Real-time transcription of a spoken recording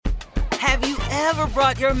Have you ever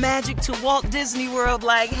brought your magic to Walt Disney World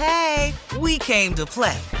like, hey, we came to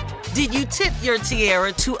play? Did you tip your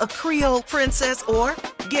tiara to a Creole princess or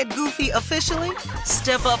get goofy officially?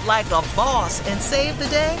 Step up like a boss and save the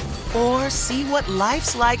day? Or see what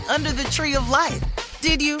life's like under the tree of life?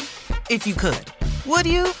 Did you? If you could. Would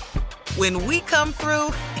you? When we come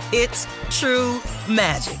through, it's true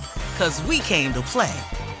magic. 'Cause we came to play.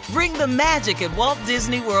 Bring the magic at Walt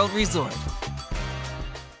Disney World Resort.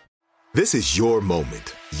 This is your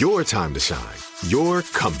moment, your time to shine, your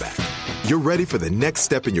comeback. You're ready for the next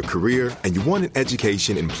step in your career, and you want an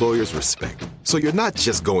education employers respect. So you're not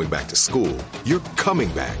just going back to school, you're coming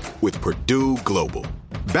back with Purdue Global.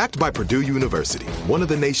 Backed by Purdue University, one of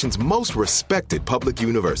the nation's most respected public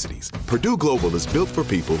universities, Purdue Global is built for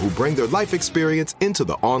people who bring their life experience into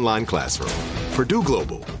the online classroom. Purdue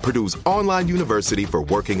Global, Purdue's online university for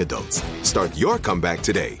working adults. Start your comeback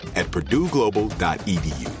today at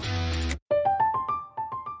purdueglobal.edu.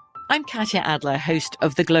 I'm Katya Adler, host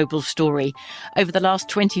of The Global Story. Over the last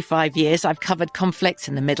 25 years, I've covered conflicts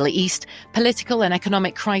in the Middle East, political and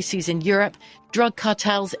economic crises in Europe, drug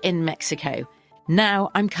cartels in Mexico. Now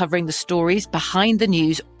I'm covering the stories behind the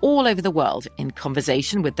news all over the world in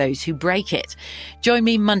conversation with those who break it. Join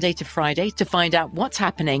me Monday to Friday to find out what's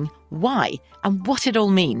happening, why, and what it all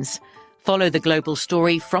means. Follow The Global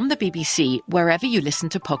Story from the BBC wherever you listen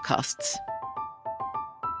to podcasts.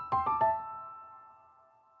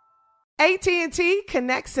 AT&T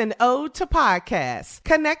connects an ode to podcasts.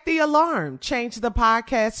 Connect the alarm. Change the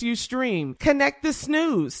podcast you stream. Connect the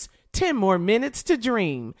snooze. 10 more minutes to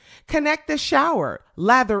dream. Connect the shower.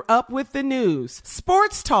 Lather up with the news.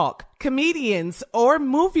 Sports talk, comedians, or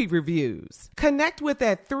movie reviews. Connect with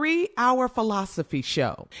that 3-hour philosophy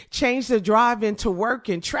show. Change the drive into work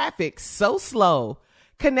in traffic so slow.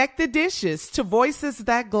 Connect the dishes to voices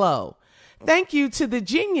that glow. Thank you to the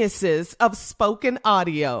geniuses of spoken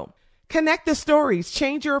audio. Connect the stories,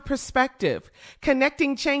 change your perspective.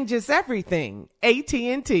 Connecting changes everything.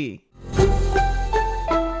 AT&T.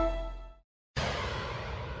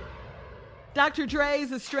 Dr.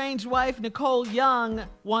 Dre's estranged wife, Nicole Young,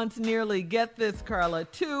 wants nearly, get this, Carla,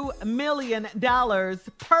 $2 million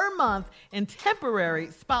per month in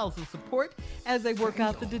temporary spousal support as they work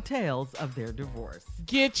out the details of their divorce.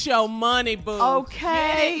 Get your money, boo.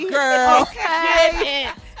 Okay. Get it, girl. Okay.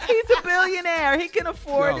 He's a billionaire. He can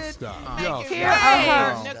afford it. Y'all Here are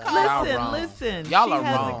her. Nicole. Listen. Y'all are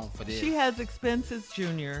wrong for this. She has expenses,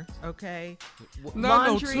 Junior, okay? Not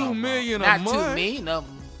Laundry. no $2 million a Not month. to me. No.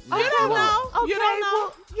 You don't know. Okay, You don't know.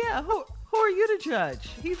 well, yeah, who are you to judge?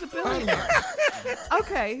 He's a billionaire.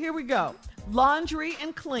 Okay, here we go. Laundry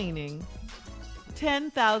and cleaning,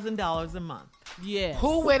 $10,000 a month. Yes.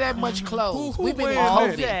 Who wear that much clothes? Who We've been in wear All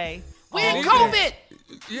that? day. We in All COVID.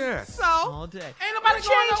 Yes. So, All day. Ain't nobody You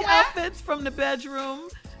going change nowhere. outfits from the bedroom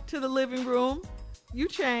to the living room. You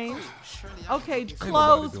change. Okay,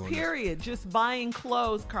 clothes, doing this. period. Just buying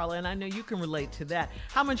clothes, Carla, and I know you can relate to that.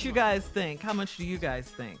 How much you guys think? How much do you guys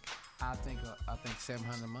think? I think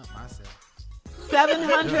 $700 a month myself.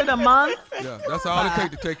 $700 a month? Yeah, that's all it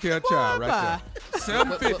takes to take care of a child right there.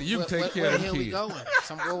 $750, you can take care of the Where we kid.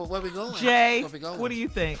 going? Where we going? Jay, Where we going? what do you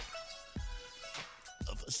think?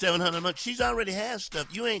 700 a month. She's already has stuff.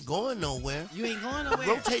 You ain't going nowhere. You ain't going nowhere.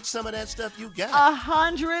 Rotate some of that stuff you got.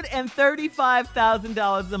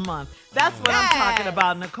 $135,000 a month. That's what I'm talking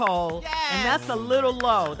about, Nicole. And that's a little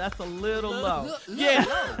low. That's a little low. yeah.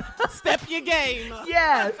 Step your game up.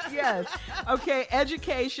 Yes. Okay,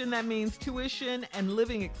 education, that means tuition and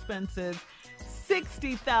living expenses,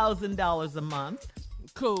 $60,000 a month.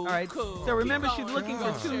 Cool. All right. Cool. So remember, Keep she's going. looking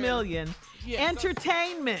for $2 million. Yeah.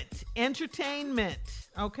 Entertainment.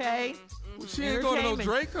 Okay. She ain't going to no Entertainment.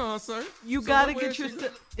 Drake concert. You So gotta where get your.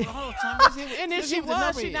 she- Hold on, Tommy. And if she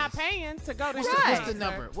was, she's not paying to go to What's the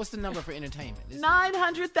number? What's the number for entertainment?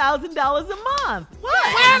 $900,000 a month.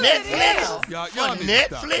 What? Netflix? Y'all For need to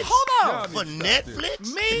stop Netflix? this. Hold on. Y'all For need to stop this.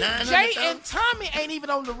 Netflix? Me, Jay, and Tommy ain't even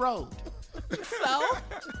on the road.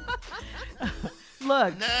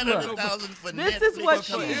 Look. 900,000 for This Netflix. is what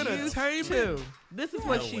For she's used entertainment? to. This is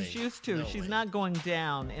what No she's way. used to. No She's way. not going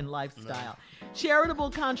down in lifestyle.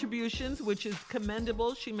 Charitable contributions, which is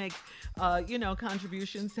commendable. She makes,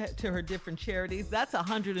 contributions to her different charities. That's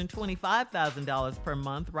 $125,000 per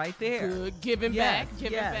month right there. Good. Giving Yes, back.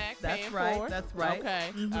 Giving yes, back. that's Paying right, forward. that's right. Okay.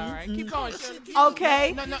 Mhm, All right. Keep going, Shirley. Keep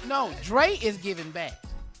Okay. No. Dre is giving back.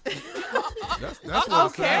 That's what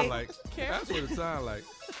Okay. it sounds like. That's what it sounds like.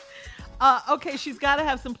 Okay, she's got to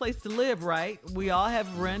have some place to live, right? We all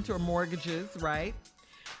have rent or mortgages, right?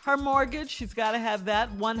 Her mortgage, she's got to have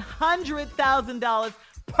that $100,000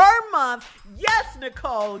 per month. Yes,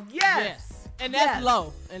 Nicole. Yes. And that's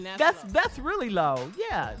low. And that's really low.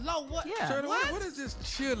 Yeah. Low what? Yeah. Shirley, what is this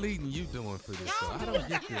cheerleading you doing for this? I don't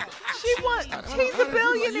get this. She's a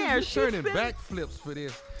billionaire. You're turning backflips for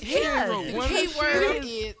this. The key word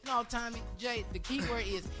is Tommy J. The key word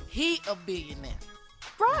is he a billionaire.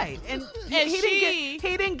 Right, and he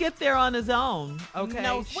didn't get there on his own. Okay,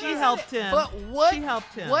 No, she helped him. But what? She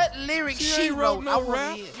helped him. What lyrics She she ain't wrote? wrote no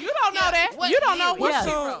rap. You don't know that. You don't know what Yeah.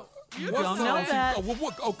 she wrote. You don't know that.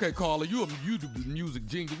 Okay, Carla, you the music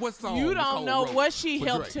genius. What song? You don't Nicole know wrote what she for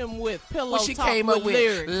helped Drake? him with. Pillow What she talk came with up with?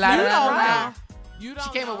 lyrics. La, You da, don't da, know. da. You don't She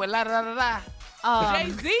came know. up with la da da da da.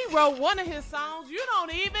 Jay-Z wrote one of his songs. You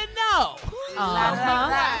don't even know.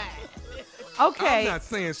 Okay. I'm not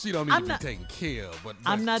saying she don't need I'm to not- be taken care of, but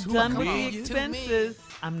I'm not two done with million? the expenses.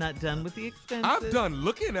 I'm not done with the expenses. I'm done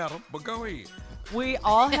looking at them, but go ahead. We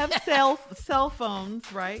all have cell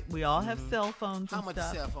phones, right? We all have cell phones How and much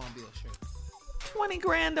stuff. a cell phone bill, Shirley?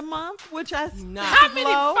 $20,000 a month, which I How many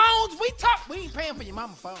low. phones we talk? We ain't paying for your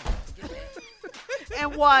mama phone.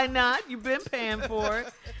 And why not? You've been paying for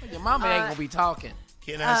it. Your mama ain't gonna be talking.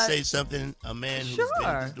 Can I say something? A man who's sure.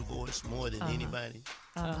 been through divorce more than anybody.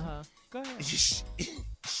 Go ahead. She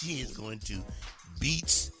is going to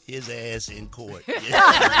beat his ass in court. No, he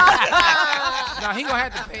gonna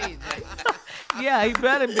have to pay. Yeah, he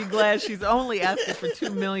better be glad she's only asking for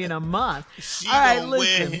 $2 million a month. She All right, gonna wear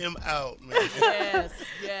listen. him out, man.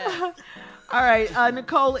 Yes. All right,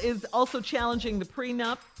 Nicole is also challenging the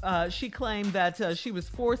prenup. She claimed that she was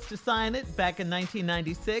forced to sign it back in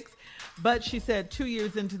 1996, but she said 2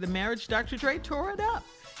 years into the marriage, Dr. Dre tore it up,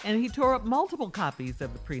 and he tore up multiple copies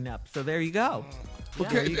of the prenup. So there you go.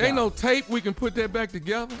 Okay, ain't no tape we can put that back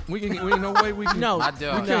together. We ain't no way we can. No. My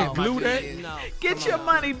dog. We can't My glue dude that? is- No. Get your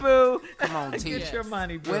money, boo. Come on, T. Get your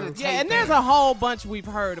money, Where boo. the tape Yeah, and there's at? a whole bunch we've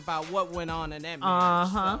heard about what went on in that marriage.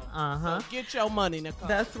 So get your money, Nicole.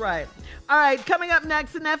 That's right. All right, coming up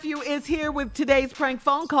next, the nephew is here with today's prank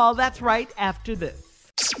phone call. That's right after this.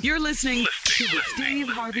 You're listening to the Steve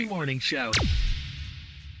Harvey Morning Show.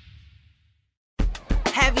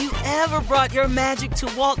 Have you ever brought your magic to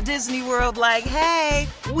Walt Disney World like, hey,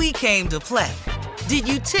 we came to play? Did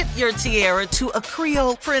you tip your tiara to a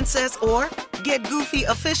Creole princess or get goofy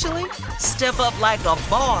officially? Step up like a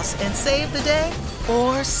boss and save the day?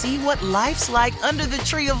 Or see what life's like under the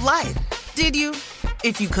tree of life? Did you?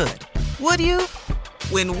 If you could. Would you?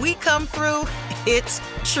 When we come through, it's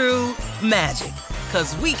true magic.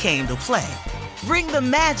 'Cause we came to play. Bring the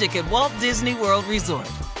magic at Walt Disney World Resort.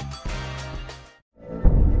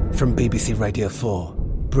 From BBC Radio 4,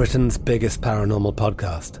 Britain's biggest paranormal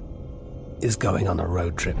podcast is going on a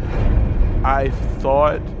road trip. I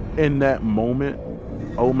thought in that moment,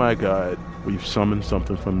 oh my God, we've summoned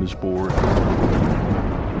something from this board.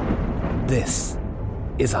 This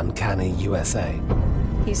is Uncanny USA.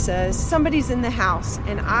 He says, somebody's in the house,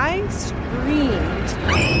 and I screamed.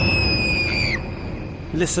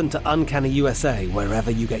 Listen to Uncanny USA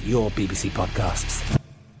wherever you get your BBC podcasts,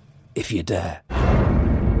 if you dare.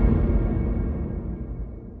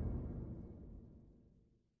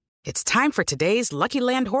 It's time for today's Lucky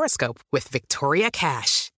Land horoscope with Victoria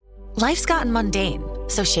Cash. Life's gotten mundane,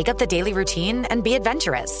 so shake up the daily routine and be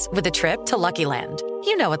adventurous with a trip to Lucky Land.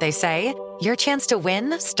 You know what they say, your chance to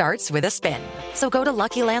win starts with a spin. So go to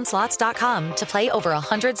LuckyLandSlots.com to play over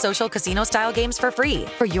 100 social casino-style games for free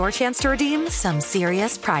for your chance to redeem some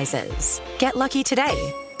serious prizes. Get lucky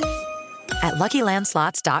today at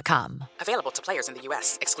LuckyLandSlots.com. Available to players in the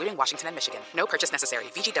U.S., excluding Washington and Michigan. No purchase necessary.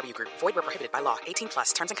 VGW Group. Void where prohibited by law.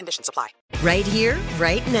 18+. Terms and conditions apply. Right here,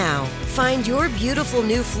 right now. Find your beautiful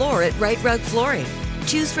new floor at Right Rug Flooring.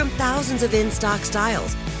 Choose from thousands of in-stock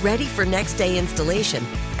styles, ready for next day installation,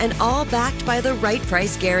 and all backed by the right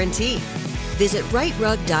price guarantee. Visit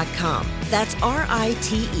rightrug.com. That's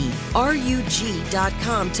RITERUG.com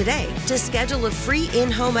today to schedule a free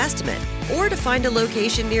in-home estimate or to find a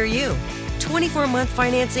location near you. 24-month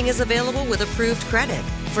financing is available with approved credit.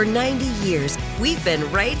 For 90 years, we've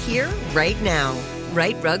been right here, right now.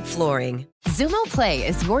 Right Rug Flooring. Zumo Play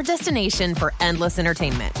is your destination for endless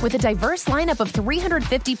entertainment. With a diverse lineup of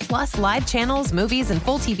 350-plus live channels, movies, and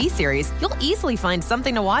full TV series, you'll easily find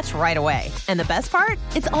something to watch right away. And the best part?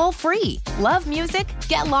 It's all free. Love music?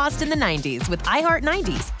 Get lost in the 90s with iHeart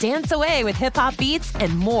 90s, dance away with hip-hop beats,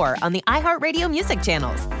 and more on the iHeartRadio music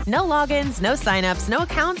channels. No logins, no signups, no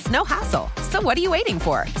accounts, no hassle. So what are you waiting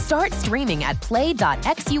for? Start streaming at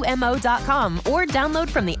play.xumo.com or download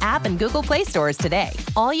from the app and Google Play stores today.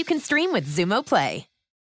 All you can stream with Zumo Play.